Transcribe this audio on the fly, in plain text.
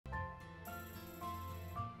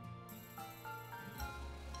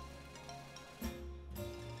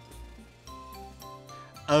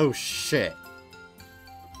Oh shit.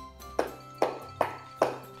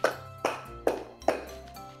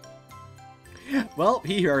 Well,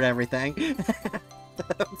 he heard everything.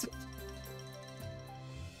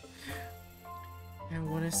 I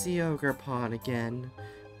want to see Ogre Pond again,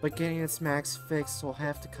 but getting its max fixed will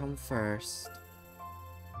have to come first.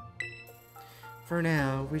 For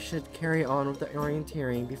now, we should carry on with the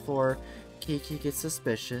orienteering before Kiki gets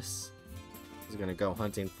suspicious. He's gonna go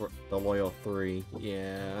hunting for the Loyal 3.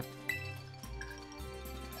 Yeah.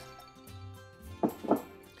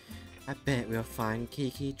 I bet we'll find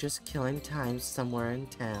Kiki just killing time somewhere in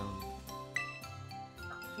town.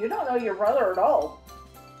 You don't know your brother at all.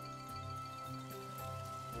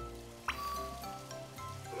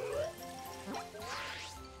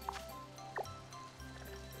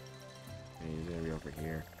 He's gonna be over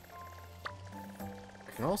here.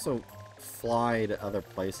 I can also fly to other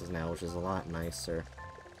places now, which is a lot nicer.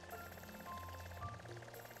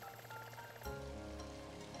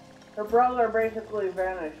 Her brother basically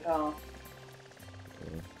vanished, huh?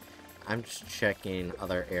 I'm just checking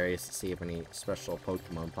other areas to see if any special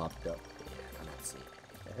Pokemon popped up. Yeah, I'm not seeing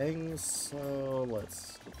anything, so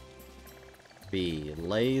let's be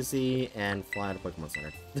lazy and fly to Pokemon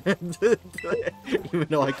Center. Even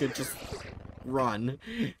though I could just run,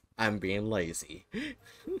 I'm being lazy.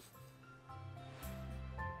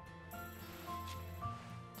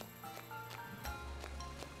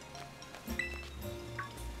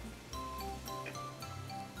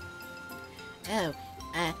 Oh,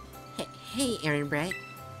 hey, Aaron Bright.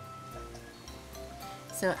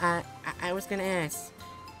 So, I was gonna ask,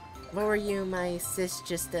 what were you and my sis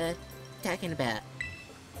just, talking about?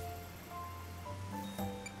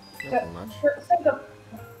 Nothing much.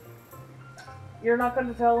 You're not going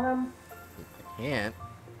to tell him? I can't.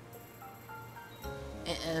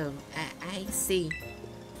 Oh, I see.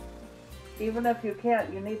 Even if you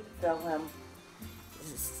can't, you need to tell him.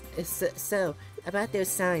 So, about those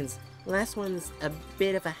signs, the last one's a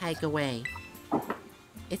bit of a hike away.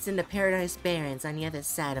 It's in the Paradise Barrens on the other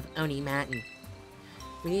side of Oni Mountain.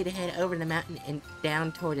 We need to head over the mountain and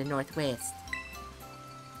down toward the northwest.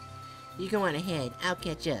 You go on ahead, I'll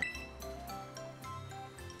catch up.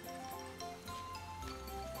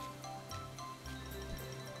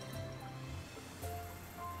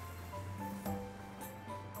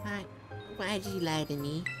 Why'd you lie to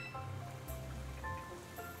me?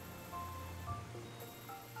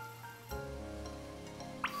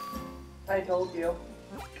 I told you.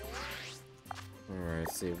 Alright,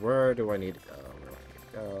 let's see, where do I need to go? Where do I need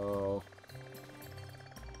to go?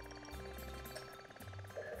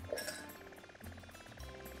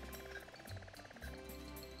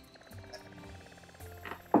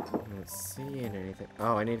 I'm not seeing anything.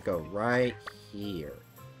 Oh, I need to go right here.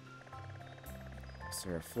 Is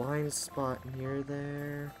there a flying spot near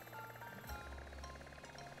there?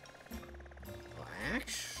 Well,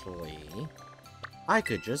 actually, I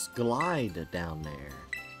could just glide down there.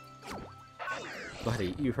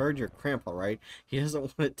 Buddy, you heard your grandpa, right? He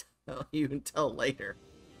doesn't want to tell you until later.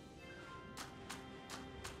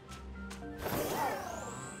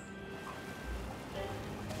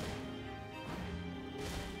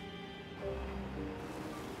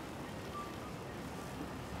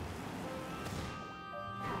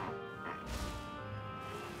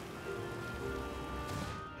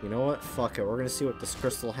 You know what? Fuck it. We're gonna see what this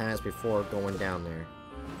crystal has before going down there.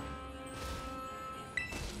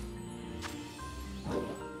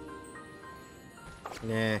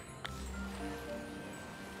 Nah.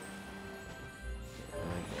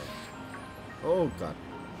 Oh god.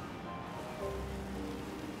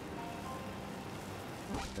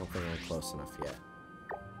 Don't think I'm close enough yet.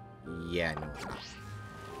 Yeah, no.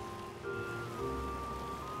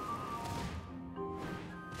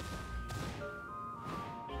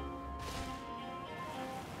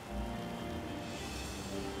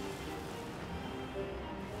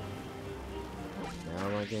 Now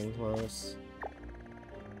am I getting close?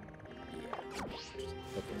 Yeah.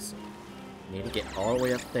 Okay, so need to get all the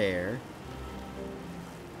way up there.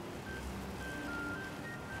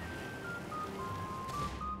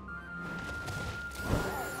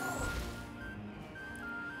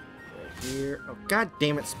 Right here. Oh god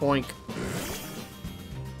damn it, Spoink.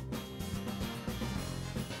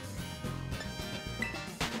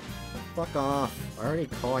 Fuck off. I already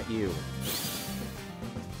caught you.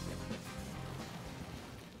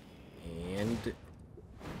 And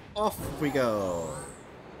off we go.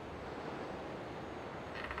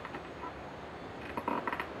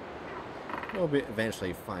 We'll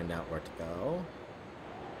eventually find out where to go.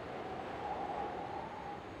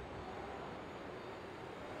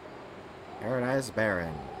 Paradise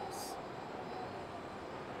Barrens.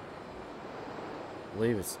 I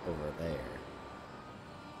believe it's over there.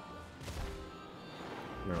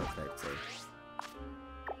 Remember correctly.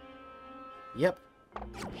 Yep.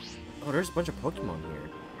 Oh, there's a bunch of Pokemon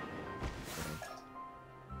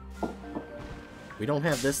here. We don't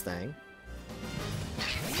have this thing.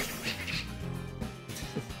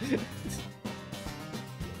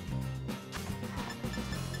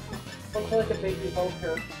 Looks like a baby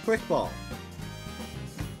vulture. Quick ball.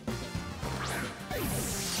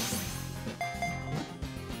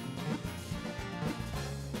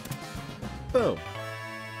 Boom.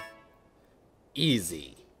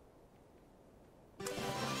 Easy.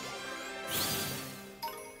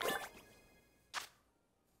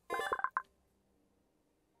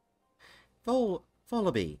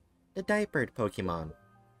 Volibee, the diapered Pokemon.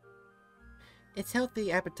 Its healthy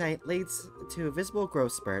appetite leads to visible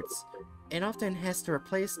growth spurts, and often has to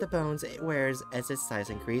replace the bones it wears as its size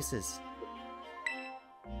increases.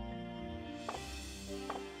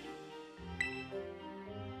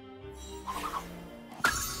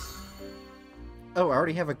 Oh, I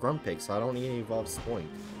already have a Grumpig, so I don't need any Evolved Spoink.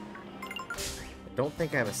 I don't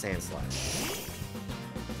think I have a Sandslash.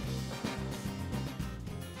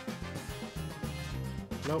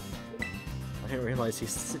 Nope. I didn't realize he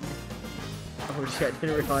said... Oh shit, I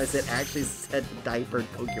didn't realize it actually said diapered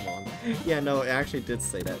Pokemon. Yeah, no, it actually did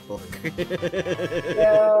say that book.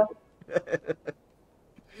 Yeah.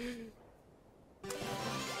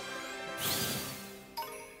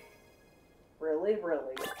 Really,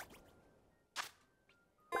 really.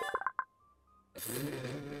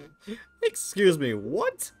 Excuse me,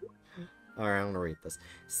 what? Alright, I'm gonna read this.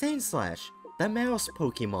 Sandslash, the mouse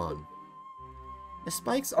Pokemon. The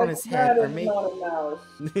spikes on its head are made... Not a mouse.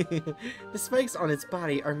 The spikes on its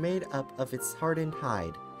body are made up of its hardened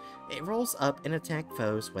hide. It rolls up and attacks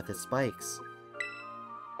foes with its spikes.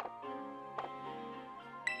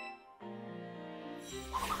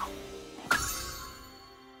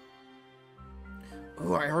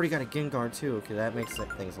 Ooh, I already got a Gengar too. Okay, that makes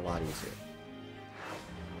things a lot easier.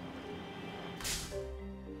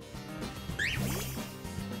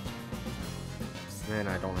 So then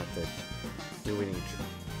I don't have to do any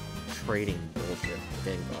trading bullshit with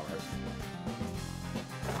Gengar.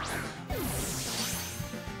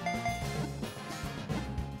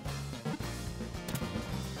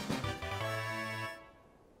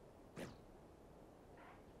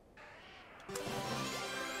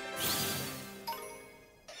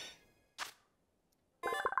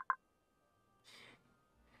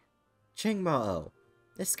 Chingmao,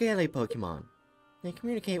 the scaly Pokemon. They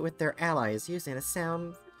communicate with their allies using a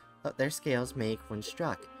sound that their scales make when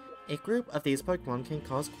struck. A group of these Pokemon can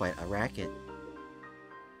cause quite a racket.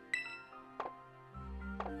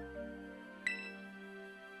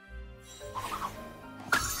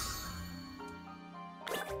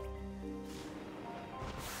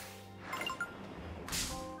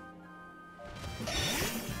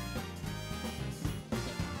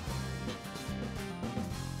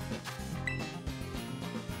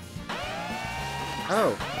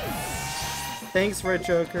 Oh! Thanks, Red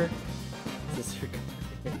Joker. Is this your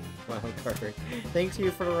wild card? Thanks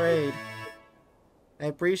you for the raid. I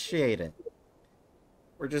appreciate it.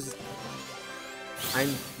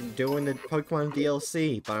 I'm doing the Pokemon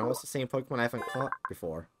DLC, but I'm also seeing Pokemon I haven't caught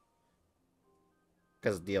before.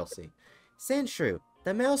 Because of DLC. Sandshrew,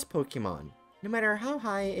 the mouse Pokemon. No matter how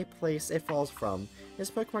high a place it falls from, this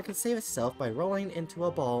Pokemon can save itself by rolling into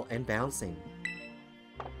a ball and bouncing.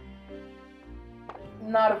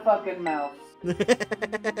 Not a fucking mouse.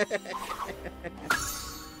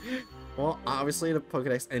 Well, obviously the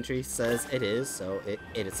Pokedex entry says it is, so it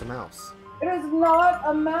is a mouse. It is not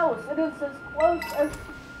a mouse. It is as close as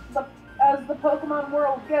the Pokemon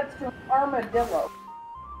world gets to an armadillo.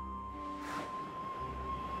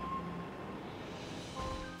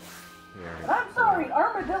 Yeah. I'm sorry,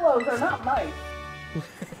 armadillos are not nice.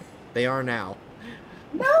 They are now.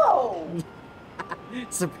 No!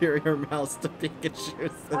 Superior mouse to Pikachu,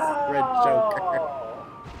 says Oh. Red Joker.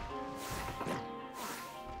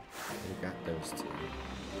 We got those two.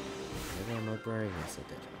 Maybe I'm not wearing this, I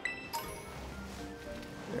did.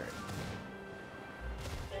 There.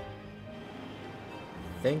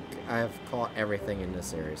 I think I've caught everything in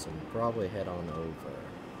this area, so we'll probably head on over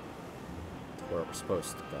to where we're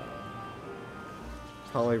supposed to go.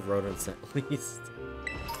 Probably rodents at least.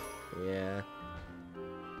 Yeah.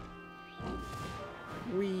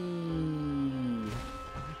 Whee!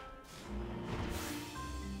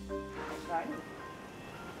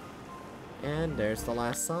 And there's the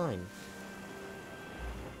last sign.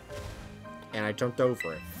 And I jumped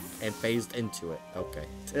over it and phased into it. Okay.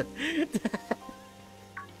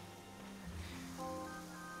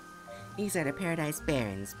 These are the Paradise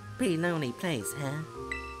Barrens. Pretty lonely place, huh?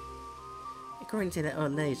 According to the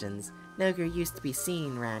old legends, Nogre used to be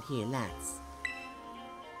seen around here lots.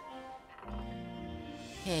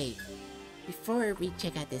 Hey, before we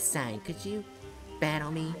check out this sign, could you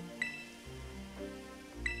battle me?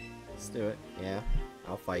 Let's do it. Yeah,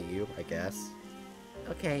 I'll fight you, I guess.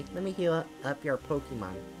 Okay, let me heal up your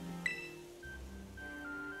Pokemon.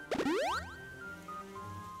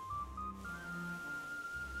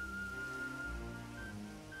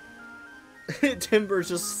 Timber's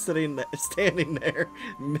just standing there,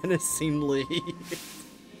 menacingly.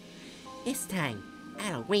 This time,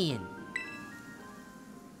 I'll win.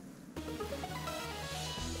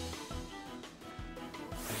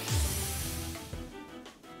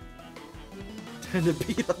 Time to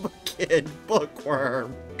beat up a kid,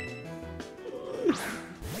 bookworm.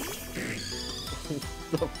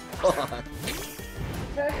 The fuck?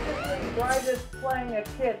 Technically, Bright is playing a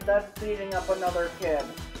kid that's beating up another kid.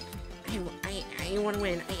 I want to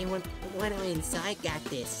win. I want to win, so I got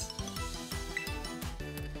this.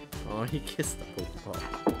 Oh, he kissed the Pokeball.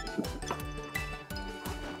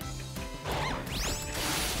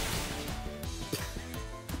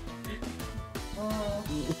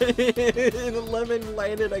 And 11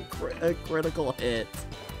 landed a critical hit.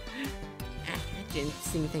 I didn't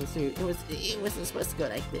see things through. It wasn't supposed to go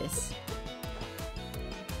like this.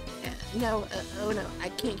 No, oh no, I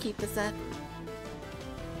can't keep this up.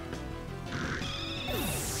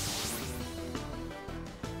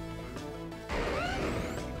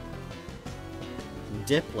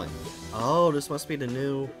 Dipling. Oh, this must be the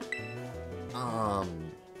new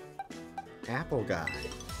apple guy.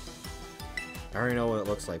 I already know what it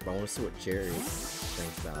looks like, but I want to see what Jerry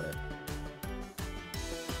thinks about it.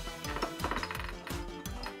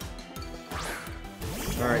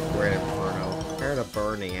 Alright, Great Inferno. Prepare to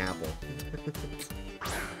burn the apple.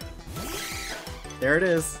 There it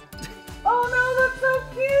is. Oh no, that's so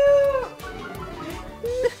cute!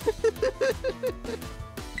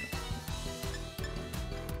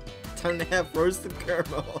 Time to have roasted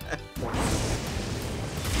caramel apples.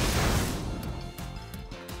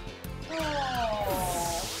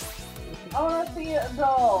 Oh, I wanna see it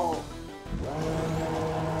go.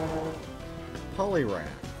 Poliwrath.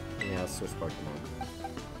 Yeah, let's switch Pokemon.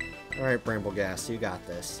 Alright, Brambleghast, you got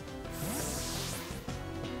this.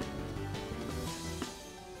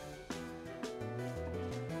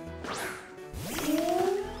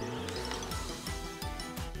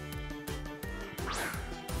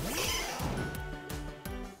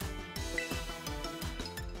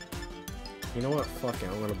 You know what? Fuck it.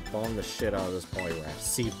 I'm gonna bomb the shit out of this Poliwrath.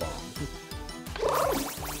 Seed bomb.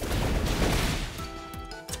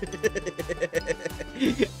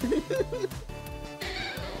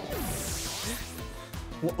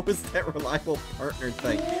 What was that reliable partner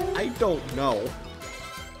thing? I don't know.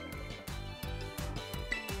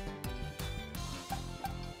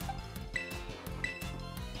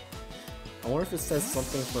 I wonder if it says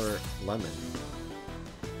something for Lemon.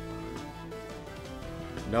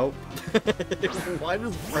 Nope. Why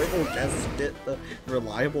does Brambleghast get the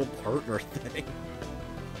reliable partner thing?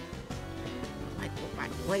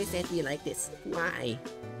 Why does that feel like this? Why?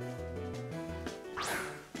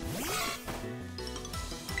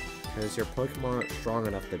 Because your Pokemon aren't strong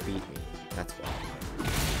enough to beat me. That's why.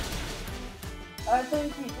 I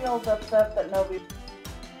think he feels upset that nobody.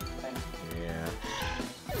 Yeah.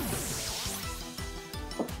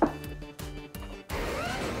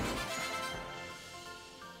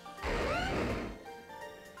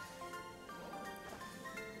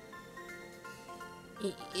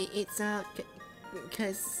 It's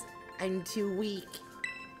cause I'm too weak.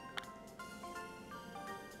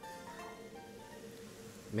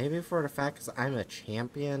 Maybe for the fact because I'm a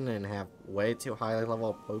champion and have way too high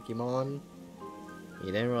level Pokemon,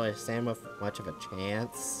 you didn't really stand with much of a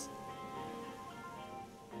chance.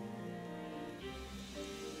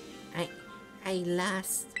 I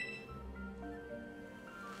lost.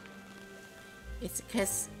 It's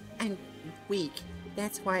cause I'm weak.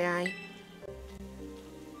 That's why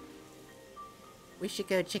we should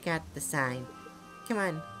go check out the sign. Come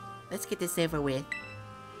on, let's get this over with.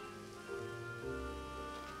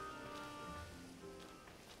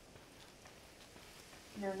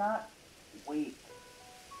 You're not weak.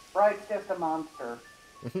 Bright's just a monster.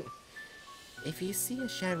 If you see a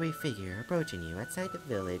shadowy figure approaching you outside the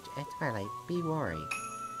village at twilight, be wary.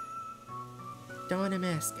 Don a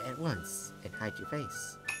mask at once and hide your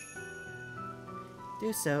face.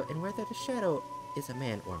 Do so, and whether the shadow is a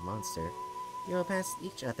man or monster, you will pass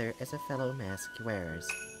each other as a fellow mask wearers.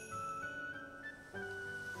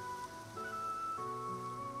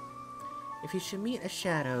 If If you should meet a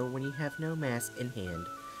shadow when you have no mask in hand,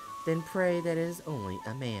 then pray that it is only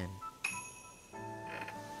a man.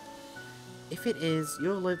 If it is,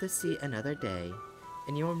 you'll live to see another day,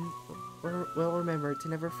 and you will remember to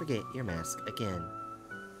never forget your mask again.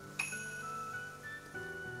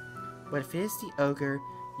 But if it is the ogre,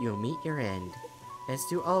 you'll meet your end, as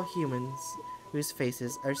do all humans whose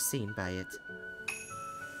faces are seen by it.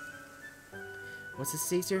 Once it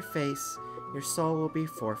sees your face, your soul will be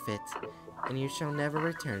forfeit, and you shall never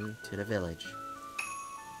return to the village.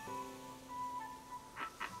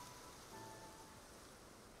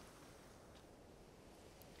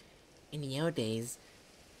 In the old days,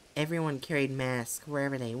 everyone carried masks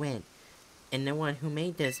wherever they went, and the one who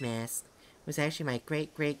made those masks was actually my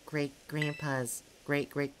great-great-great-grandpa's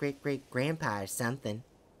great-great-great-great-grandpa or something.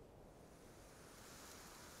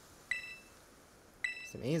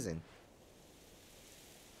 It's amazing.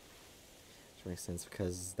 Which makes sense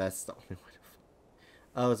because that's the only way to...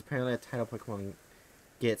 Oh, it's apparently a title Pokemon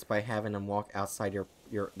gets by having them walk outside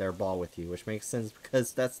their ball with you, which makes sense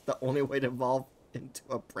because that's the only way to evolve into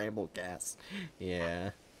a Bramblecast. Yeah.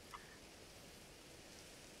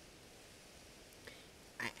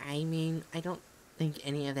 I mean, I don't think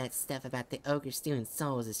any of that stuff about the ogre stealing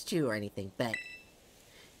souls is true or anything, but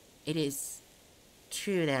it is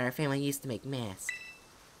true that our family used to make masks.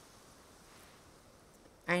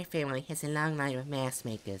 Our family has a long line of mask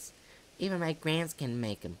makers. Even my grands can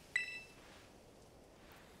make them.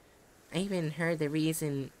 I even heard the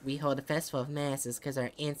reason we hold a festival of masks is because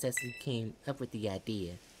our ancestors came up with the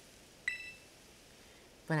idea.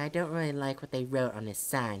 But I don't really like what they wrote on this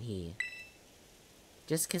sign here.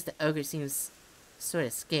 Just because the ogre seems sort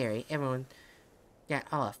of scary, everyone got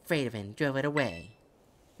all afraid of it and drove it away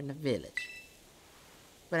from the village.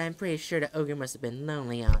 But I'm pretty sure the ogre must have been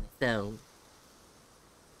lonely on its own.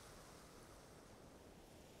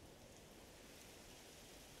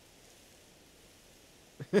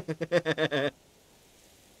 I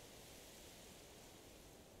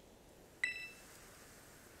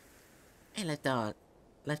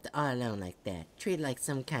left it all alone like that, treated like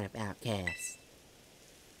some kind of outcast.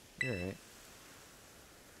 You're right.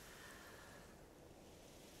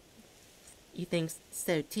 You think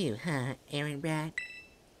so too, huh, Aaron Brad?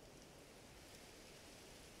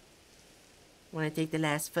 Wanna take the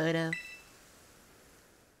last photo?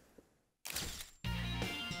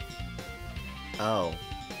 Oh.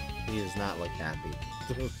 He does not look happy.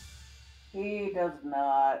 He does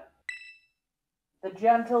not. The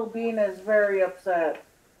gentle bean is very upset.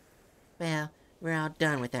 Well, we're all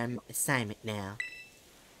done with our assignment now.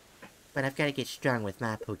 But I've got to get strong with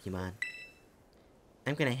my Pokemon.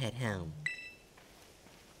 I'm gonna head home.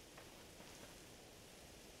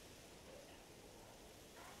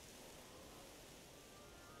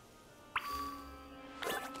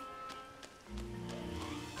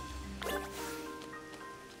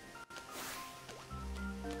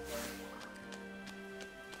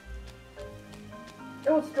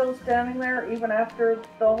 It was still standing there even after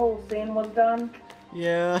the whole scene was done.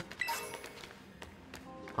 Yeah.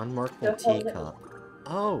 Unmarkable Just hold it. teacup.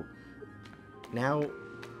 Oh! Now,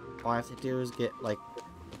 all I have to do is get, like,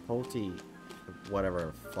 a Polty,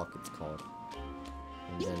 whatever the fuck it's called.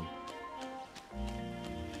 And then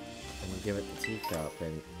give it the teacup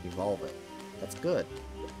and evolve it. That's good.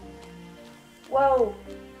 Well,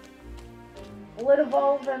 will it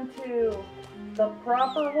evolve into the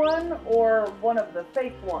proper one or one of the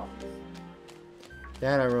fake ones?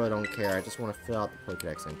 That I really don't care. I just want to fill out the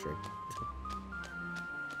Pokédex entry.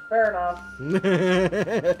 Fair enough.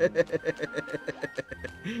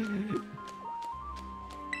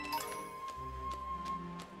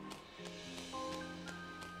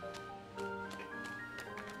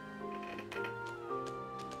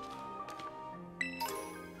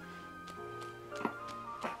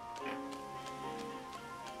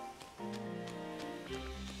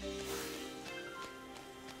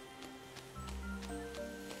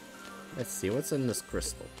 Let's see what's in this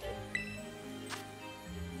crystal.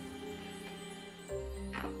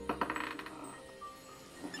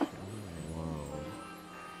 Whoa.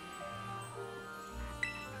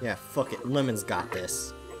 Yeah, fuck it. Lemon's got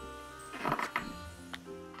this.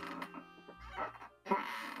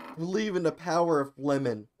 Believe in the power of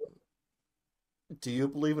Lemon. Do you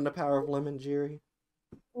believe in the power of Lemon, Jerry?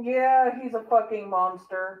 Yeah, he's a fucking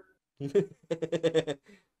monster.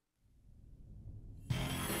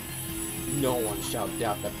 No one shall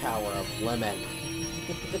doubt the power of Lemon.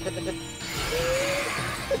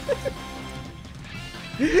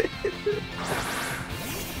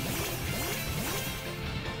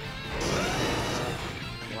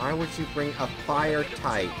 Why would you bring a fire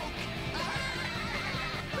type?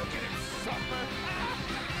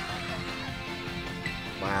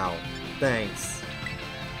 Thanks.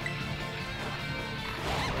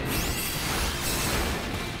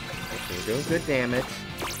 Okay, you're doing good damage.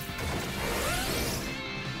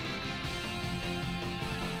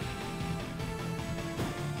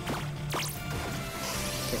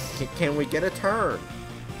 Can we get a turn?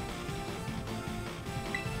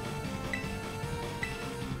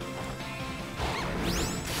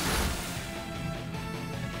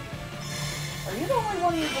 Are you the only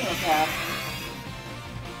one using a path?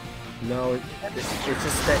 No, it's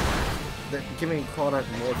just that they're giving Crawdaunt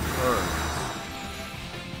more turns.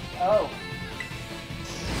 Oh.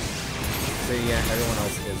 So yeah, everyone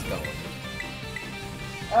else is going.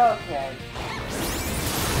 Okay.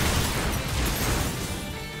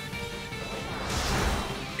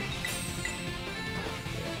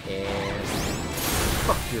 And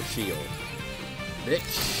fuck your shield,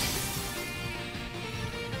 bitch.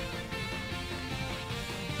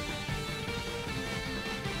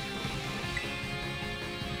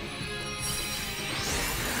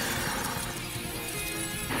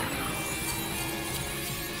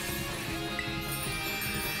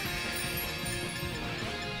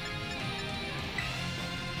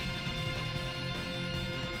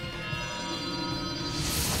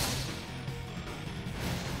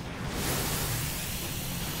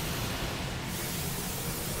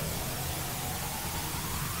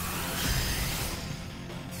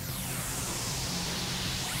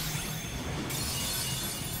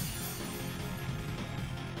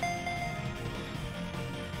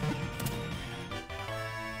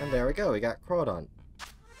 And there we go, we got Crawdaunt.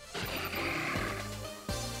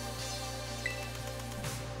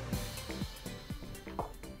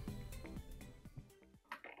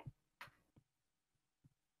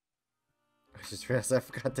 I just realized I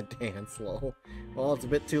forgot to dance, lol. Well, it's a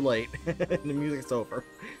bit too late. The music's over.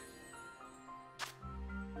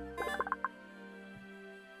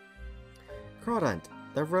 Crawdaunt,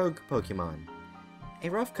 the rogue Pokemon. A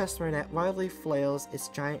rough customer that wildly flails its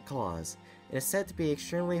giant claws. It is said to be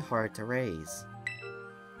extremely hard to raise.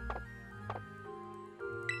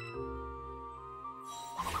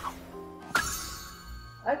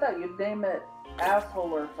 I thought you'd name it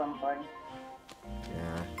asshole or something.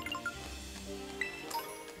 Yeah.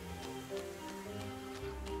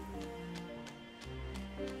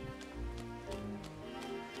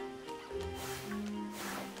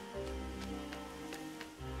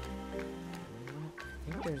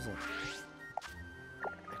 I think there's a...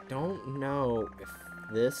 I don't know if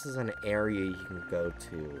this is an area you can go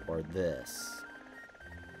to, or this.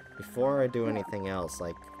 Before I do anything else,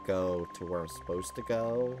 like go to where I'm supposed to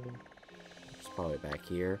go, it's probably back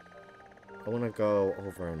here. I want to go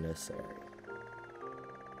over in this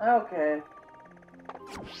area. Okay.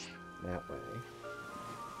 That way.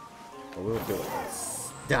 But we'll do it in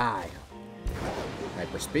style.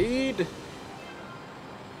 Hyper speed.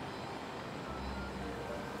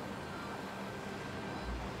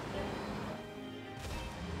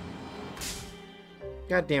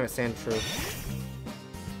 God damn it, Sandshrew.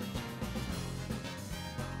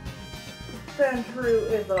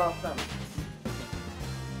 Sandshrew is awesome.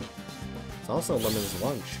 It's also Lemon's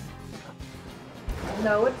lunch.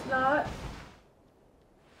 No, it's not.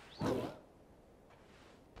 Oh,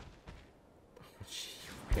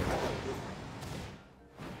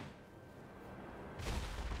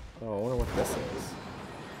 I wonder what this is.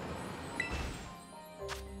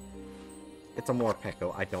 It's a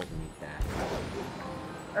Morpeko. I don't need that.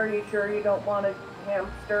 Are you sure you don't want a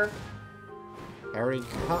hamster? I already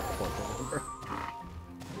got one, remember?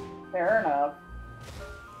 Fair enough.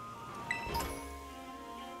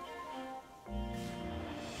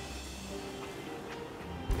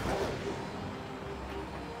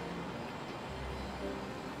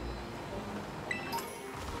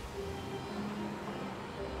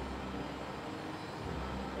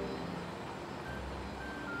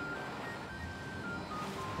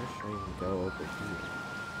 I'm sure you can go over here.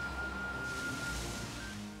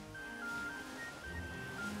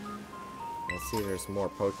 Let's see if there's more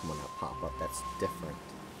Pokemon that pop up that's different.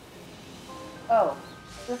 Oh,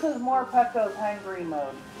 this is more Pecco's hangry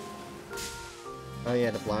mode. Oh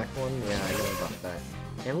yeah, the black one? Yeah, I know about that.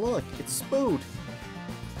 And look, it's Spood!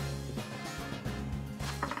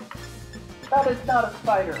 That is not a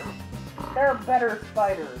spider. There are better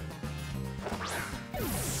spiders.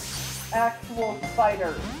 Actual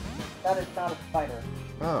spiders. That is not a spider.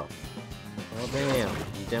 Oh. Well damn.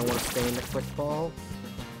 You didn't want to stay in the quick ball?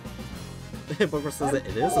 Booker says that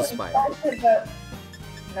it is a spider.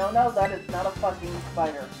 No, that is not a fucking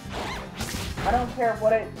spider. I don't care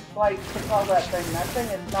what it likes to call that thing. That thing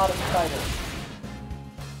is not a spider.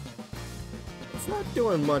 It's not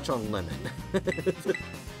doing much on Lemon.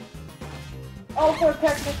 Also,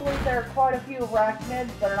 technically, there are quite a few arachnids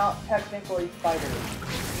that are not technically spiders.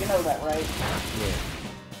 You know that, right? Yeah.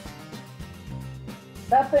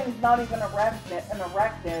 That thing's not even an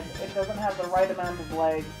arachnid. It doesn't have the right amount of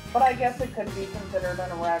legs. But I guess it could be considered an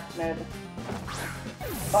arachnid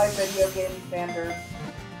by video game standards.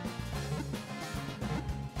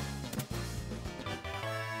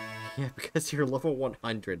 Yeah, because you're level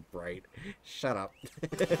 100, Bright. Shut up.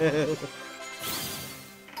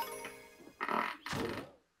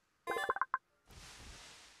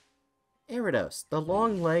 Gyarados, the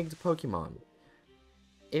long-legged Pokemon.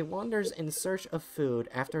 It wanders in search of food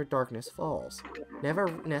after darkness falls, never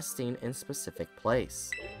nesting in specific place.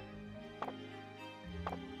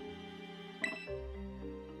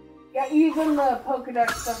 Yeah, even the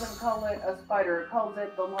Pokedex doesn't call it a spider, it calls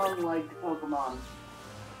it the long-legged Pokemon.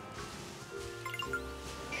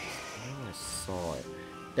 Oh, I saw it.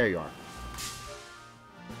 There you are.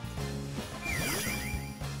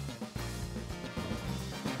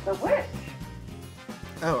 The witch!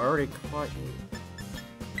 Oh, I already caught you.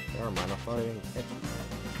 Never mind, I thought I didn't catch you.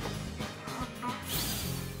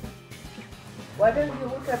 Why didn't you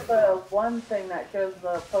look at the one thing that shows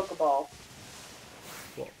the Pokeball?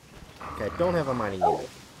 Well, okay, I don't have a mighty unit.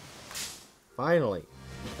 Finally!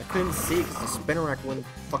 I couldn't see because the Spinarak wouldn't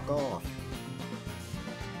fuck off.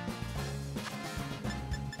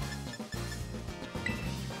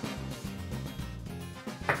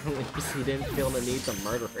 At least he didn't feel the need to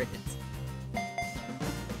murder it.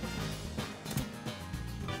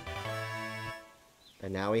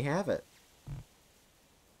 And now we have it.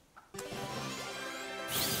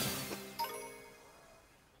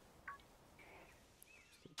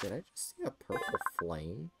 Did I just see a purple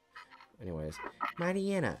flame? Anyways,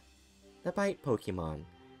 Mightyena, the bite Pokemon.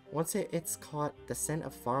 Once it's caught the scent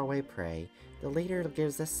of faraway prey, the leader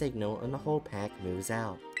gives a signal and the whole pack moves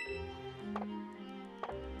out.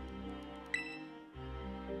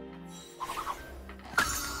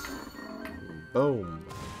 Boom.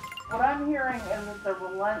 What I'm hearing is it's a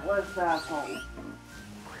relentless asshole.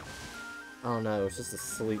 Oh no, it's just a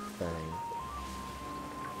sleep thing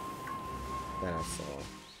that I saw.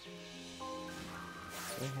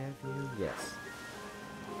 Do I have you? Yes.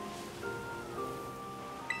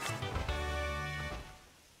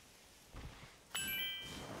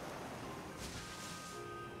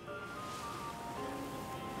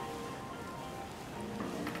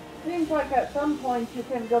 Seems like at some point you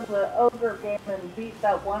can go to the ogre game and beat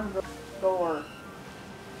that one score.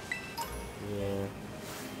 Yeah.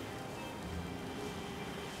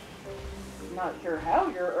 Not sure how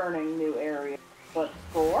you're earning new areas, but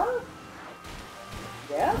score?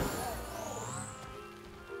 Yes?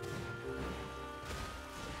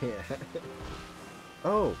 Yeah.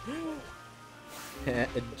 Oh!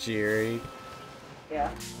 Jerry.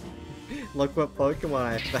 Yeah. Look what Pokemon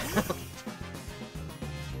I found.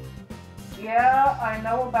 Yeah, I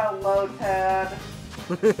know about Lotad.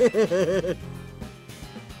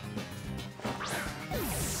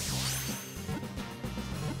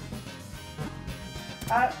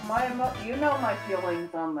 You know my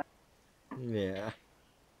feelings on that. Yeah.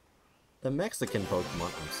 The Mexican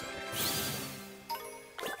Pokemon, I'm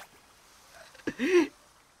sorry.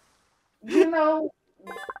 You know,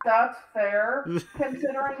 that's fair.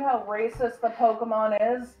 Considering how racist the Pokemon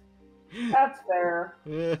is, that's fair.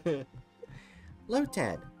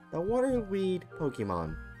 Lotad, the waterweed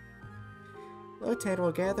Pokemon. Lotad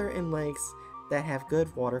will gather in lakes that have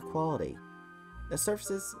good water quality. The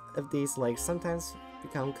surfaces of these lakes sometimes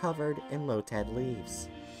become covered in Lotad leaves.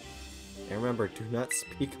 And remember, do not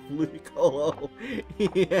speak of Ludicolo.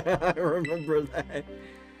 Yeah, I remember that.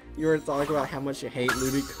 You were talking about how much you hate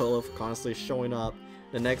Ludicolo for constantly showing up.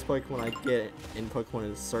 The next Pokemon I get in Pokemon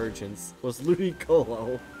Insurgents was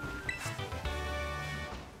Ludicolo.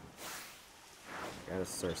 Got a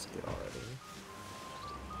Surskit already.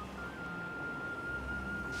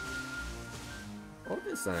 Oh,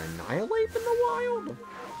 this an Annihilate in the wild?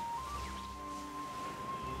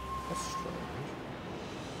 That's strange.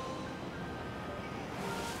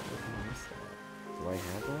 Do I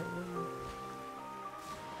have that one?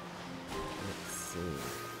 Let's see.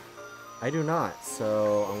 I do not,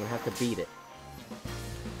 so I'm gonna have to beat it.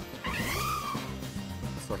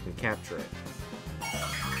 So I can capture it.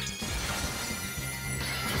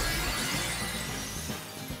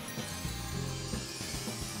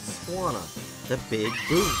 Swanna, the big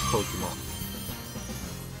boom Pokemon.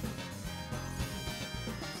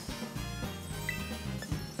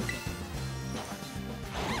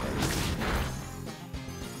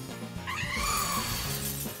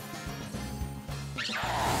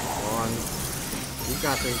 You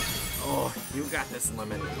got this. Oh, you got this,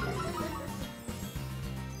 Lemon.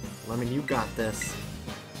 Lemon, you got this.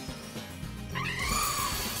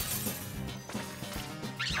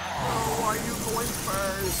 Oh, why are you going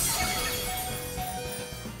first?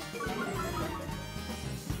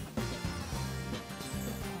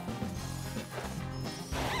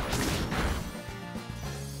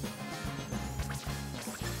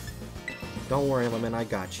 Don't worry, Lemon, I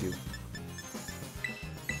got you.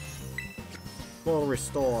 Full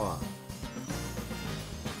restore.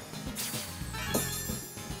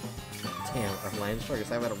 Damn, our land shark is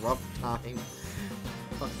having a rough time.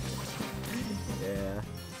 Yeah.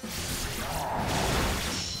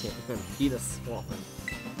 Can't even beat a swan.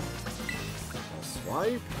 I'll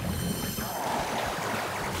swipe.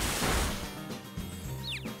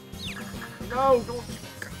 No, don't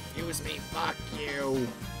confuse me. Fuck you.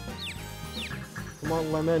 Come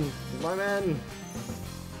on, Lemon. Lemon.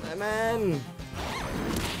 Lemon.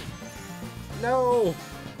 No.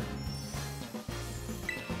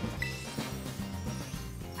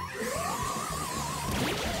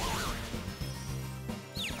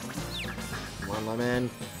 Come on, Lemon.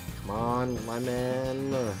 Come on,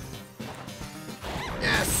 Lemon.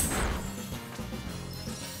 Yes!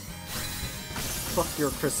 Fuck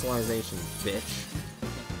your crystallization, bitch.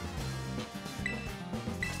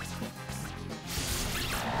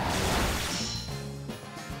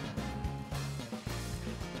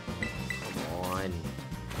 Come on.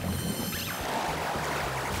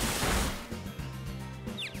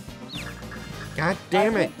 God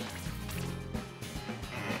damn it!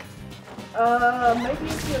 Maybe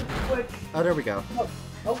you should switch. Oh, there we go.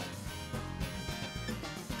 Oh.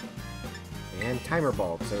 And timer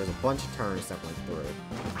ball, because there was a bunch of turns that went through.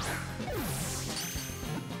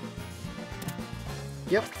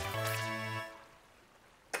 Yep.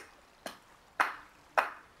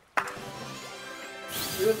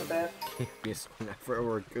 He was the best. Yes, whenever it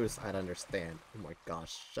were a goose, I'd understand. Oh my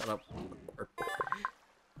gosh, shut up.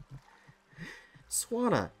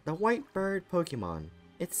 Swanna, the white bird Pokemon.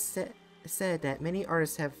 It's said that many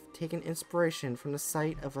artists have taken inspiration from the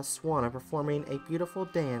sight of a Swanna performing a beautiful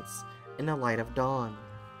dance in the light of dawn.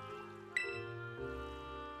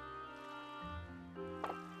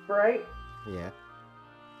 Right? Yeah.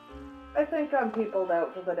 I think I'm peopled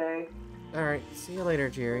out for the day. Alright, see you later,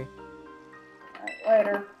 Jerry. Alright,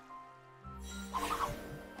 later.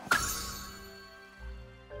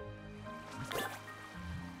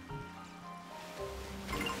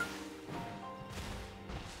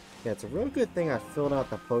 Yeah, it's a real good thing I filled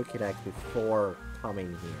out the Pokédex before coming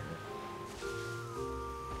here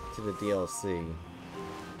to the DLC,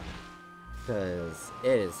 because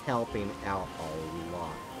it is helping out a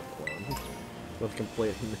lot with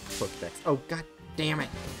completing the Pokédex. Oh, god damn it!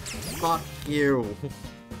 Fuck you!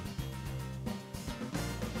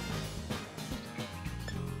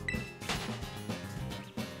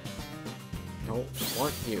 Don't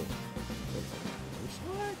want you.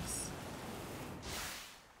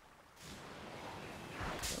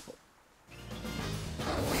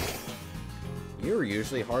 You're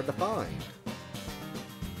usually hard to find.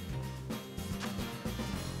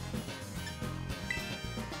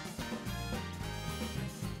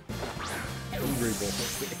 Hungry boy.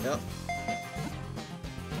 Yep.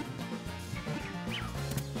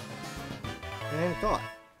 And thought.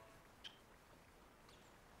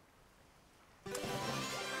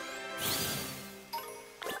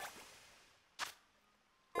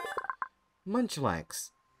 Munchlax,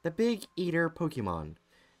 the big eater Pokemon.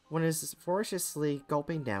 When it is voraciously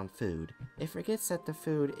gulping down food, it forgets that the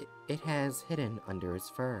food it has hidden under its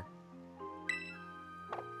fur.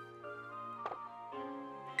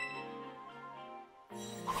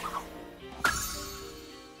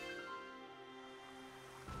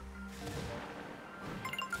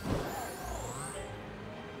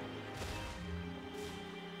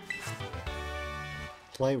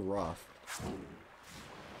 Play rough.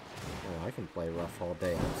 Oh, I can play rough all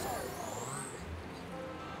day, I'm sorry.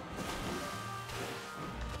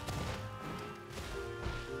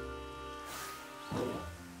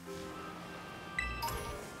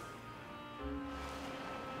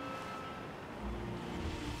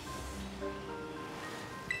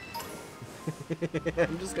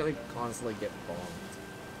 I'm just gonna constantly get bombed.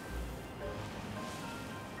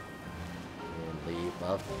 And leap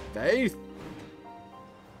of faith!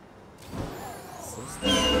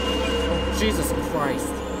 Oh, Jesus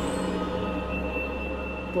Christ!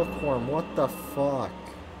 Bookworm, what the fuck?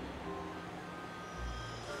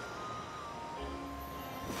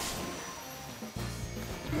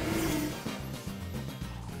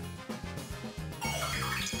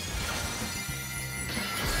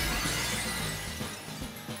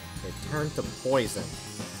 It turned to poison.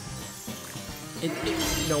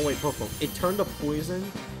 No, wait, Pokemon. It turned to poison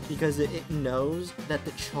because it knows that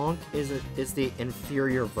the chunk is the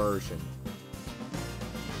inferior version.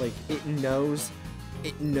 Like, it knows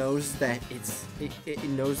that it's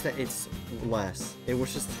less. It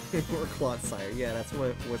was just or Clodsire. Yeah, that's what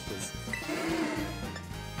it wishes.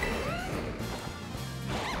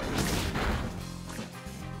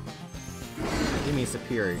 You mean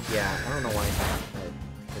superior? Yeah, I don't know why.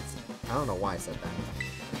 I don't know why I said that.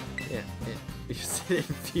 Yeah, you said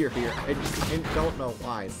inferior. I don't know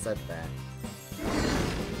why I said that.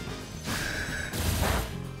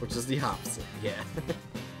 Which is the opposite. Yeah.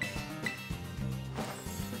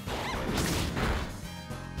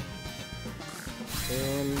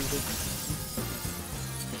 And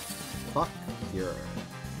fuck your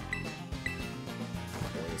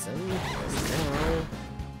poison. Because now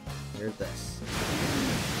you're this.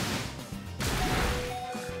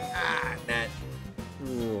 Ah, that.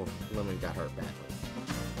 Ooh, Lemon got hurt badly.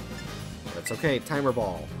 That's okay. Timer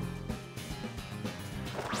ball.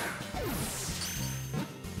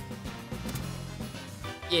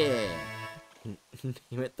 Yeah. Name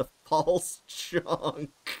it the false chunk.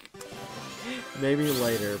 Maybe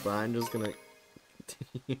later, but I'm just gonna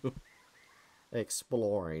continue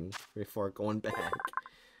exploring before going back.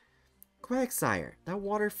 Quagsire, that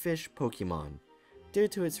waterfish Pokemon. Due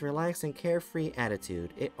to its relaxed and carefree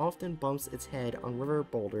attitude, it often bumps its head on river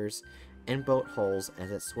boulders and boat holes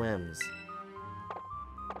as it swims.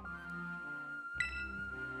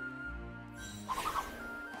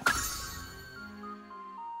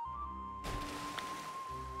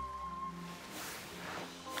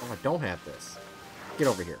 Oh, I don't have this. Get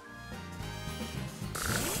over here.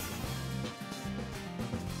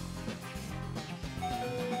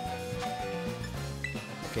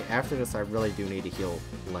 Okay, after this, I really do need to heal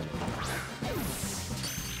Lemon.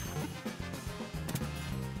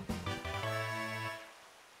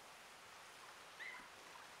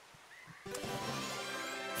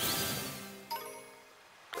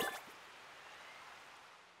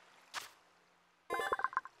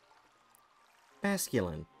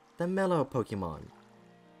 Basculin, the mellow Pokemon.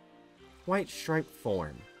 White striped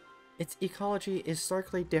form. Its ecology is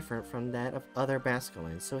starkly different from that of other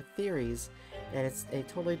Basculins, so theories that it's a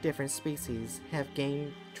totally different species have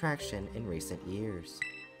gained traction in recent years.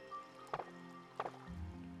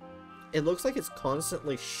 It looks like it's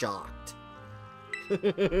constantly shocked.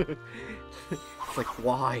 It's like,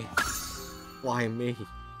 why? Why me?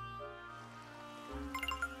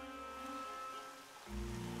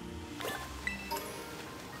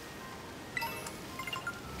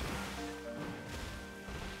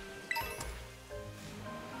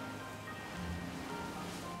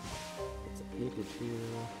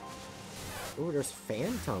 Ooh, there's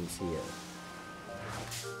phantoms here.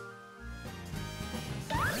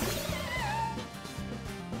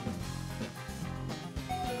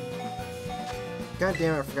 God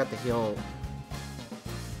damn it, I forgot to heal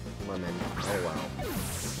Lemon. Oh well.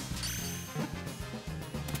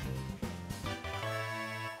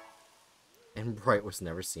 And Bright was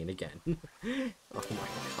never seen again. Oh my god.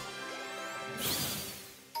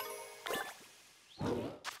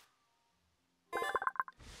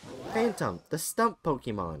 Phantom, the stump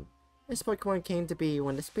Pokemon. This Pokemon came to be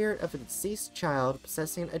when the spirit of a deceased child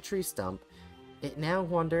possessing a tree stump, it now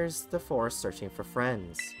wanders the forest searching for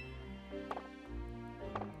friends.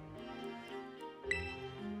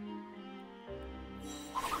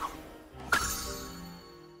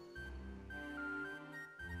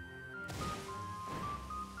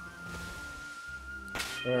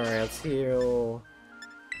 Alright, let's heal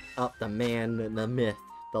up the man, the myth,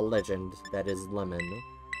 the legend that is Lemon.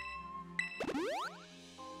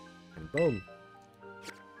 And boom.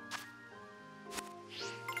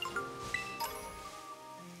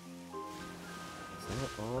 Is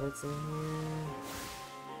that all that's in here?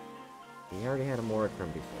 We already had a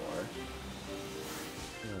Moricrum before.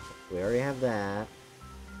 We already have that.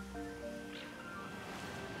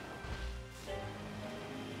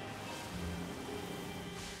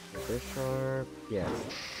 Fish sharp, yes.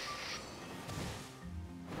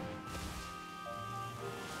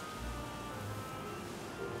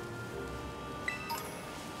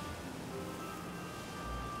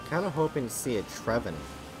 Kind of hoping to see a Trevenant.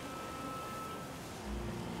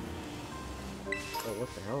 Oh,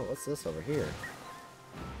 what the hell? What's this over here?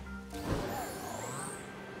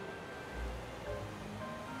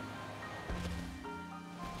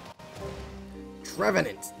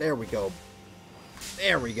 Trevenant! There we go.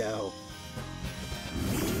 There we go.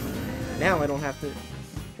 Now I don't have to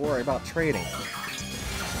worry about trading.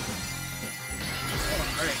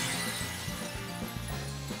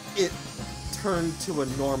 It turned to a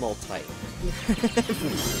normal type.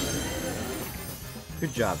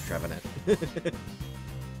 Good job, Trevenant.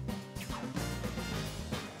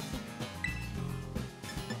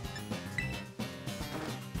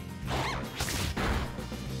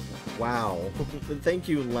 Wow. Thank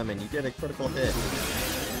you, Lemon. You did a critical hit.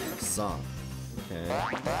 Soft. Okay.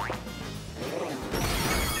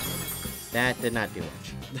 That did not do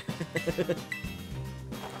much.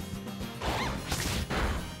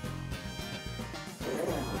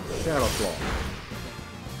 Shadow Claw.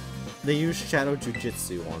 They used Shadow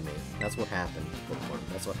Jujitsu on me. That's what happened.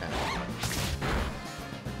 That's what happened.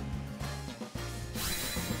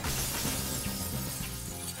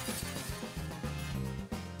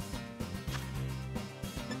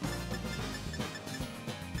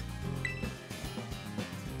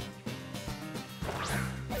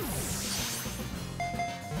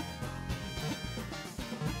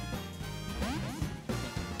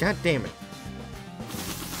 God damn it.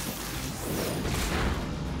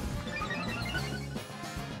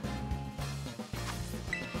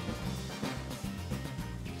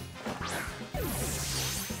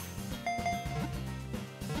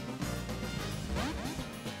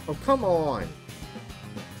 Oh, come on.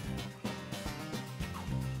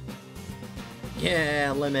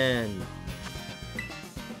 Yeah, Lemon.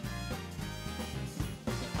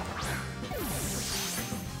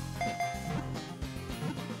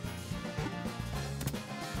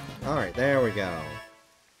 Alright, there we go.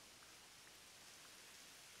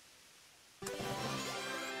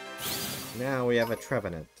 Now we have a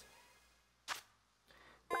Trevenant.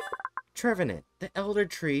 Trevenant, the Elder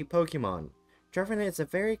Tree Pokemon. Trevenant is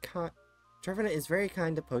very kind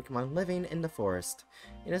to Pokemon living in the forest.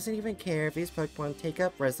 It doesn't even care if these Pokemon take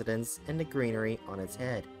up residence in the greenery on its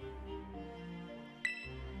head.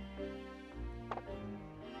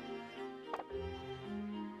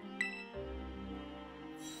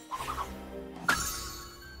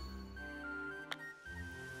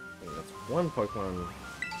 That's one Pokemon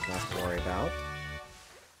not to worry about.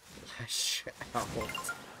 Lash out.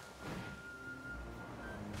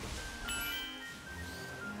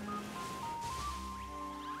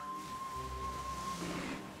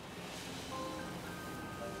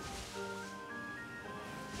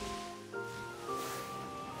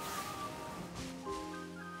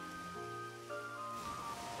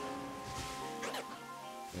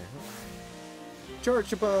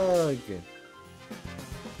 Bug!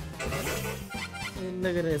 And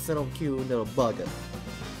look at this little cute little bugger.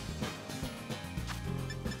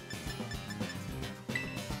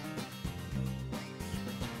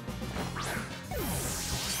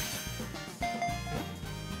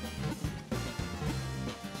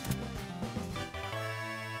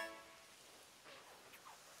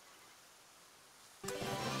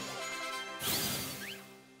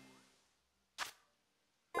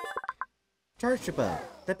 Bug,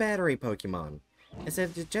 the battery Pokemon.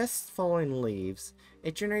 Instead of just falling leaves,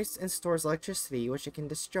 it generates and stores electricity which it can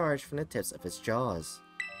discharge from the tips of its jaws.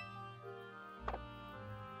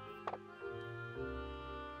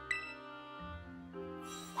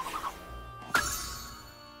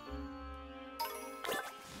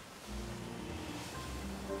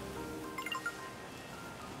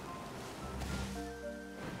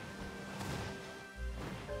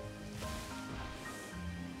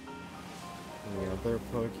 The other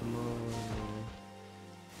Pokemon...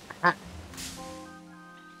 Ah!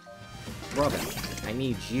 Robin, I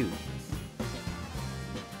need you.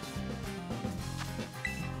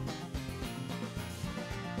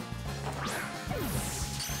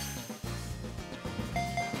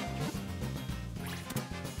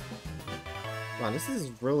 Wow, this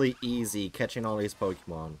is really easy catching all these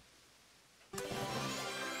Pokemon.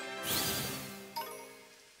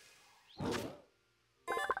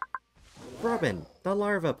 Robin, the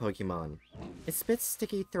larva Pokemon. It spits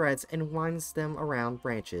sticky threads and winds them around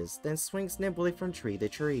branches, then swings nimbly from tree to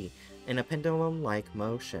tree, in a pendulum-like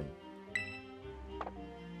motion.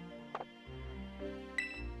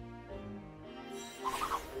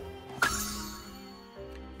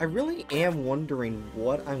 I really am wondering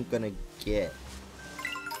what I'm gonna get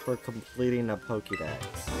for completing a Pokédex.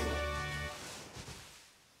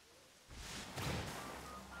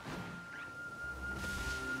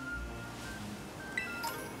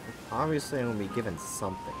 Obviously, I'm gonna be given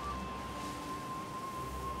something.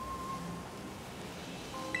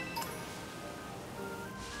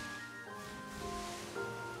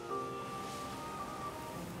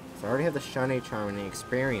 So I already have the Shiny Charm and the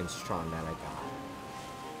Experience Charm that I got.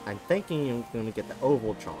 I'm thinking I'm gonna get the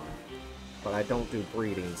Oval Charm, but I don't do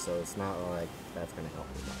breeding, so it's not like that's gonna help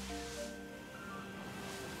me much.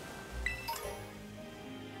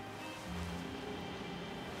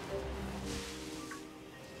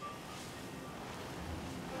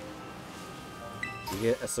 You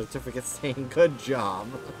get a certificate saying good job.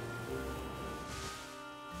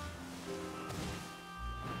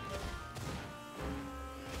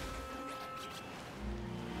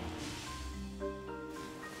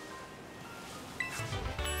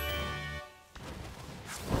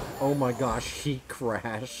 Oh my gosh, he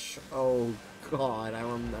crashed. Oh god, I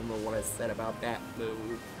remember what I said about that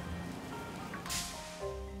move.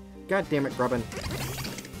 God damn it, Grubbin.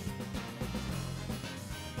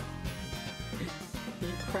 He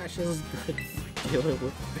crashes good for dealing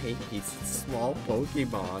with babies, small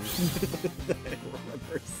Pokemon. I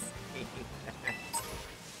remember seeing that.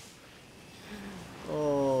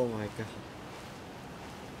 Oh my god.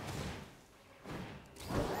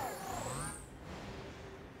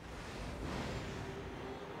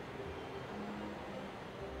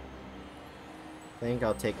 I think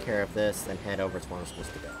I'll take care of this and head over to where I'm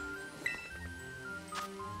supposed to go.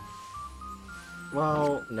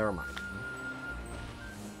 Well, never mind.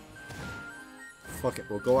 Fuck it,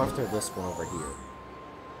 we'll go after this one over here.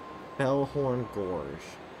 Bellhorn Gorge.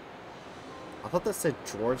 I thought that said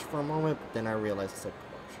George for a moment, but then I realized it said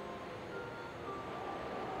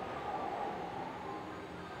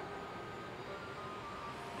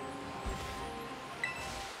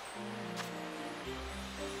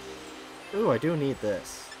Gorge. Ooh, I do need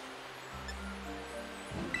this.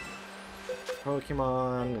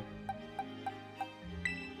 Pokemon.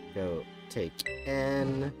 Go take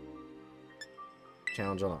N.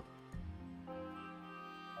 Challenge along.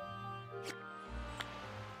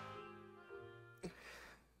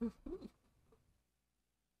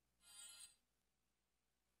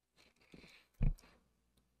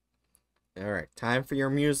 Alright, time for your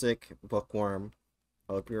music, Bookworm.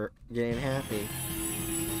 Hope you're getting happy.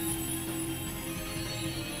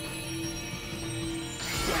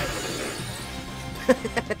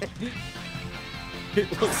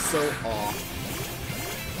 It looks so off.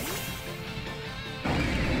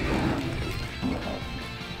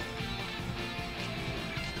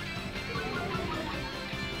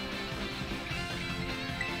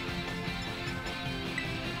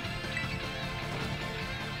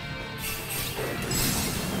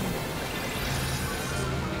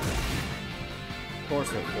 Of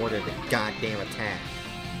course, I avoided the goddamn attack.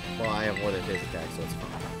 Well, I avoided his attack, so it's fine.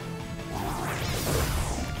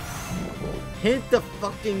 Hit the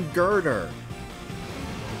fucking girder!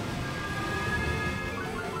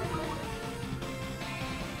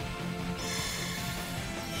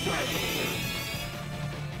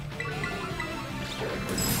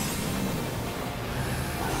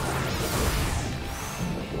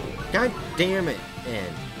 God damn it,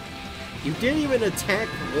 N. You didn't even attack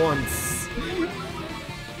once.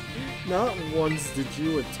 Not once did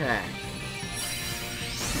you attack.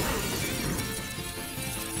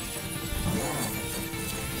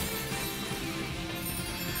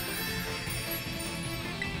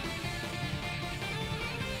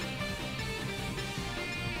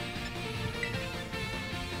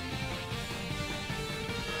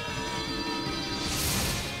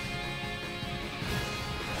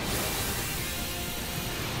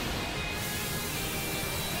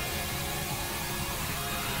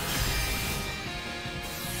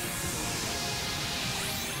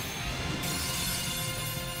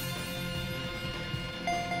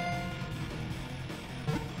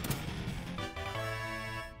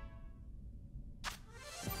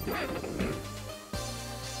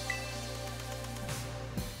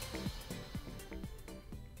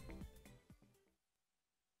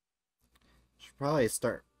 Probably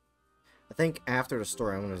start. I think after the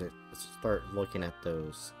story, I'm gonna start looking at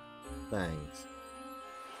those things.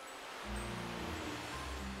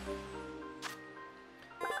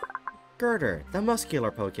 Girder, the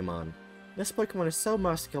muscular Pokemon. This Pokemon is so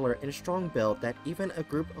muscular and strong built that even a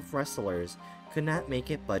group of wrestlers could not make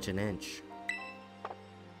it budge an inch.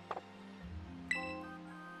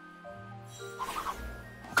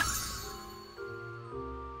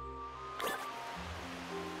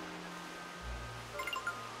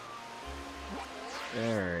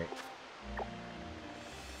 Alright.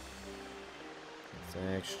 Let's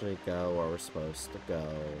actually go where we're supposed to go.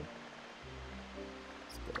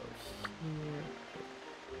 Let's go here.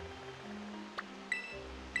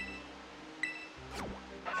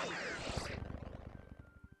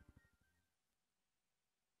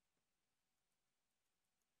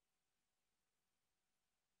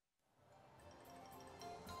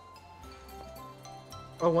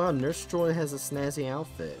 Oh wow, Nurse Joy has a snazzy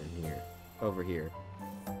outfit in here. Over here.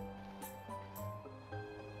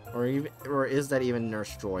 Or is that even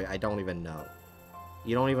Nurse Joy? I don't even know.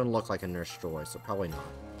 You don't even look like a Nurse Joy, so probably not.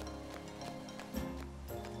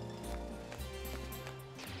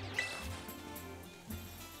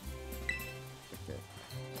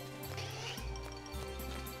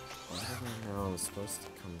 was supposed to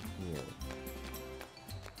come here.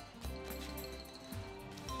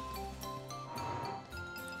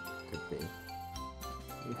 Could be.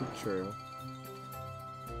 True.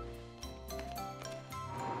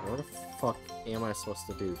 What the fuck am I supposed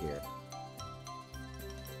to do here?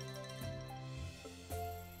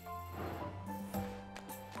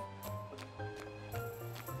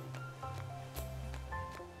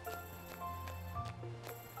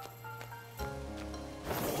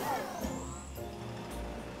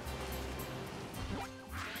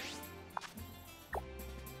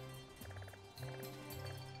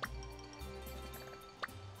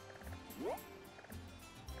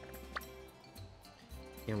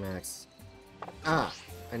 Yo, Max. Ah!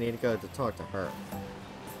 I need to go to talk to her.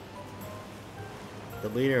 The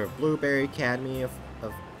leader of Blueberry Academy of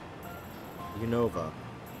Unova.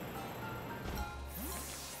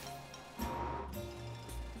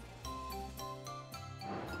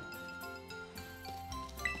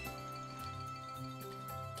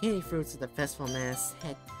 Candy fruits at the festival mass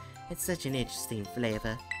had such an interesting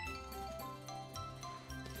flavor.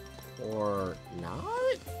 Or not?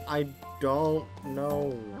 I don't know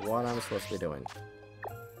what I'm supposed to be doing.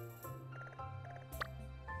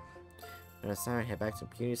 I'm gonna start, head back to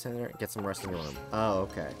the beauty center, and get some rest in your room. Oh,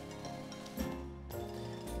 okay.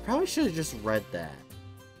 Probably should have just read that.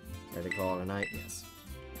 Ready to call it a night? Yes.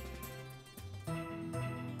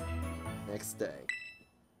 Next day.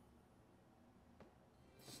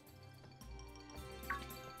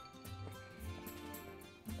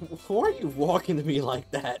 Why are you walking to me like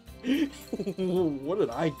that? What did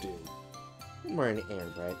I do? I'm wearing an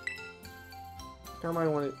errand, right?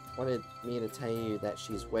 Carmine wanted me to tell you that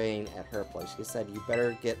she's waiting at her place. She said you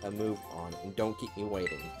better get a move on and don't keep me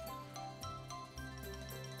waiting.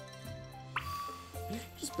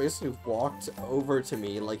 Just basically walked over to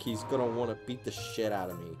me like he's gonna want to beat the shit out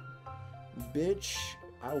of me. Bitch,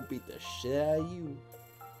 I'll beat the shit out of you.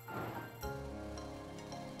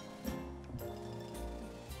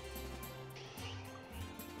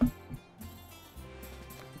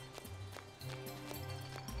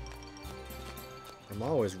 I'm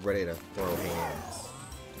always ready to throw hands.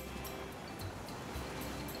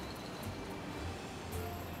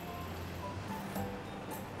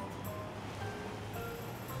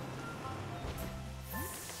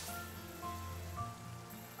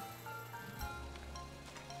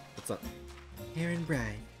 What's up? Aaron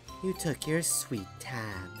Bright, you took your sweet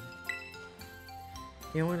time.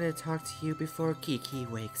 I wanted to talk to you before Kiki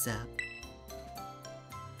wakes up.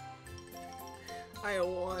 I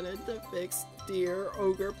wanted to fix Dear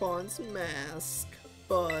Ogre Pond's mask,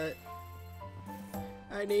 but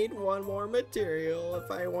I need one more material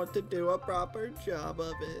if I want to do a proper job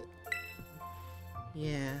of it.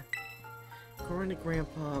 Yeah. According to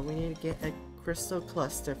Grandpa, we need to get a crystal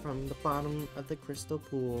cluster from the bottom of the crystal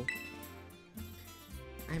pool.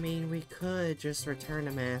 I mean, we could just return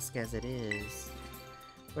the mask as it is,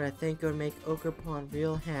 but I think it would make Ogre Pond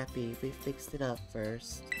real happy if we fixed it up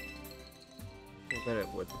first. I bet it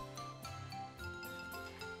would.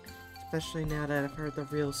 Especially now that I've heard the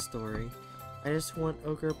real story. I just want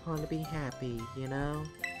Ogre Pond to be happy, you know?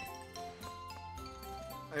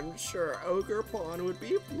 I'm sure Ogre Pond would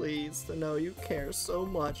be pleased to know you care so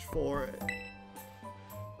much for it.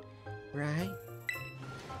 Right?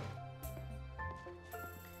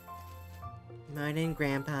 Morning,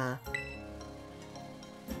 Grandpa.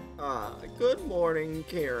 Ah, good morning,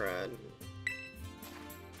 Karen.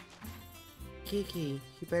 Kiki,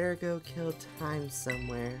 you better go kill time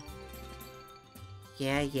somewhere.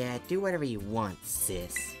 Yeah, do whatever you want,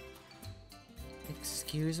 sis.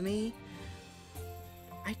 Excuse me?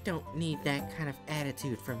 I don't need that kind of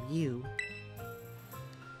attitude from you.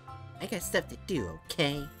 I got stuff to do,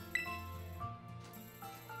 okay?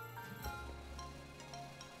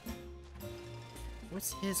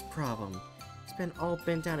 What's his problem? He's been all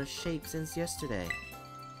bent out of shape since yesterday.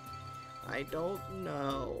 I don't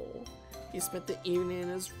know. He spent the evening in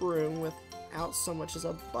his room without so much as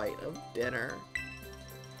a bite of dinner.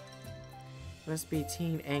 Must be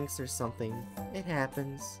teen angst or something. It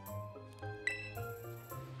happens.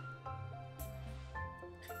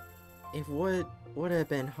 It would have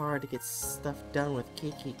been hard to get stuff done with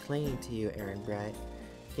Kiki clinging to you, Aaron Bright.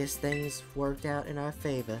 Guess things worked out in our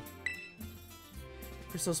favor.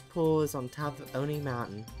 Crystal's pool is on top of Oni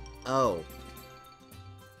Mountain. Oh.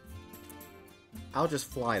 I'll just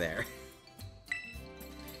fly there.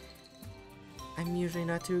 I'm usually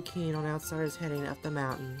not too keen on outsiders heading up the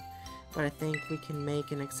mountain, but I think we can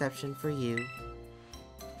make an exception for you.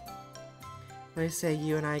 What do you say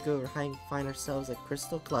you and I go find ourselves a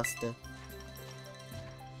crystal cluster?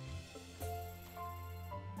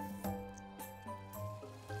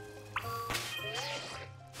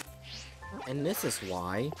 And this is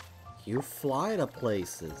why you fly to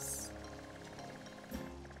places.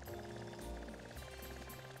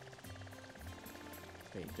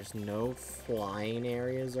 Wait, there's no flying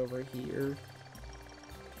areas over here?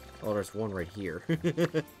 Oh, there's one right here.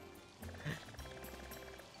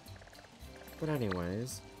 But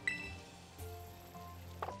anyways.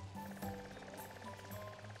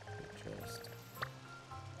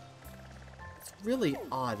 It's really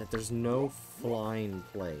odd that there's no flying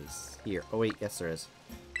place here. Oh wait, yes there is.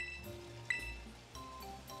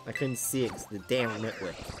 I couldn't see it 'cause the damn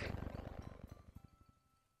nitwick.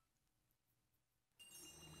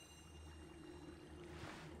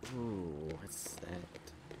 Ooh, what's that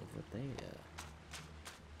over there?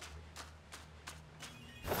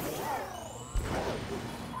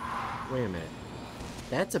 Wait a minute.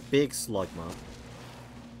 That's a big slugma.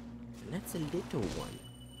 And that's a little one.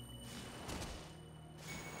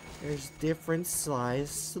 There's different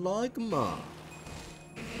size slugma.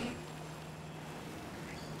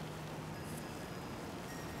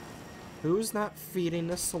 Who's not feeding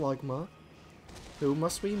the slugma? Who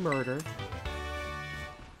must we murder?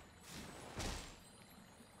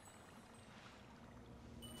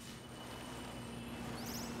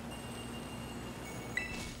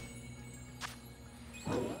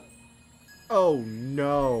 Oh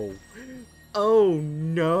no! Oh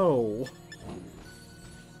no!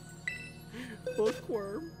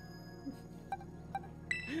 Bookworm.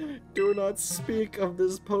 Do not speak of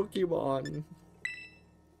this Pokemon.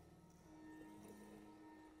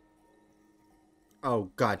 Oh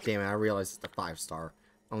god damn it, I realize it's a 5-star.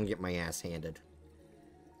 I'm gonna get my ass handed.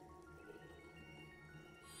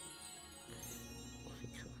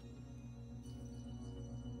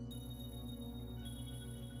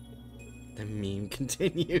 The meme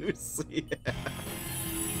continues. Yeah.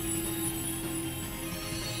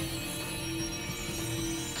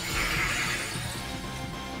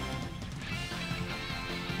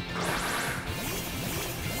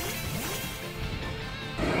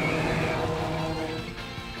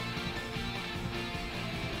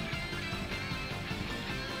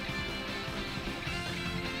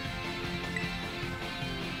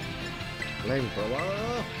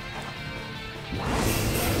 Flamethrower.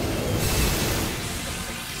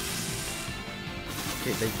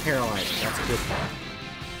 Okay, they paralyzed it. That's a good part.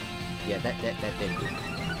 Yeah, that didn't do it.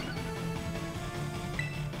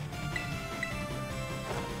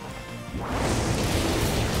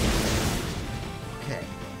 Okay.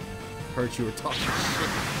 Heard you were talking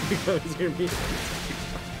shit. I was gonna be...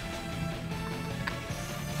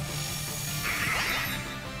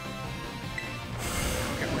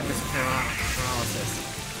 Get rid of this paralysis.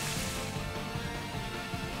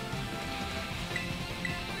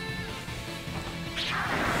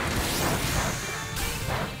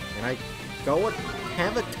 And I go and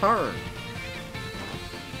have a turn.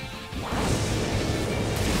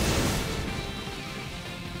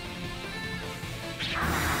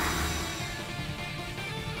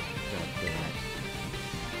 God damn it.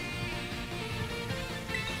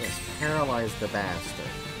 Let's paralyze the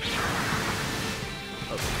bastard.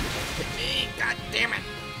 Oh, hit me! God damn it!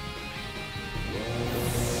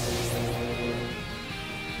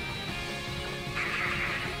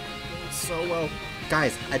 So well.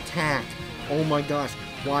 Guys, attack! Oh my gosh,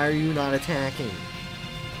 why are you not attacking?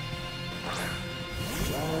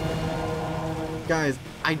 Guys,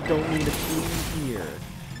 I don't need to be here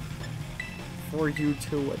for you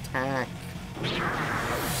to attack.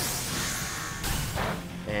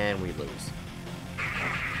 And we lose.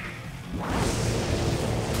 I'm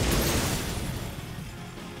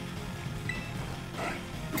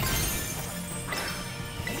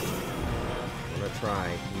gonna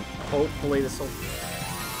try. Hopefully this will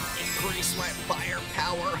increase my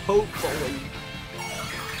firepower. Hopefully.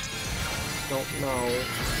 Don't know.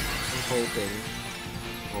 I'm hoping.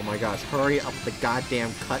 Oh my gosh, hurry up the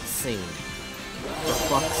goddamn cutscene. For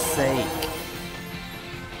fuck's sake.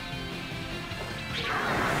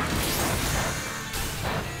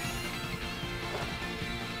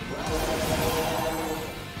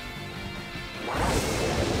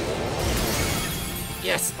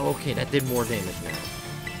 Yes! Okay, that did more damage now.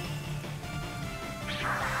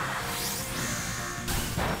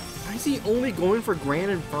 Why is he only going for Grand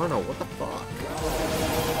Inferno? What the fuck?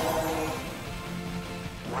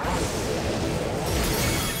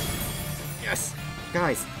 Yes!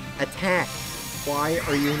 Guys, attack! Why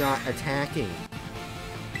are you not attacking?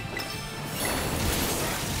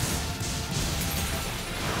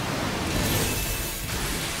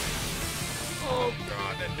 Oh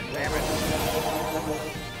god, that did damage.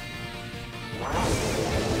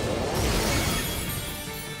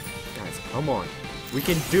 Guys, come on. We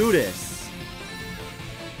can do this!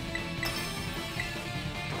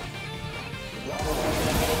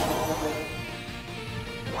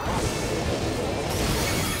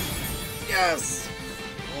 Yes!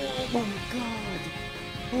 Oh my god!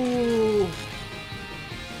 Oh!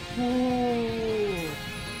 Oh!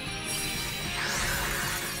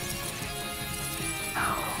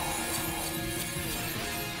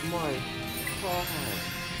 My god!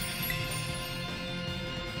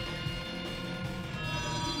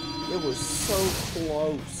 It was so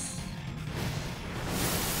close.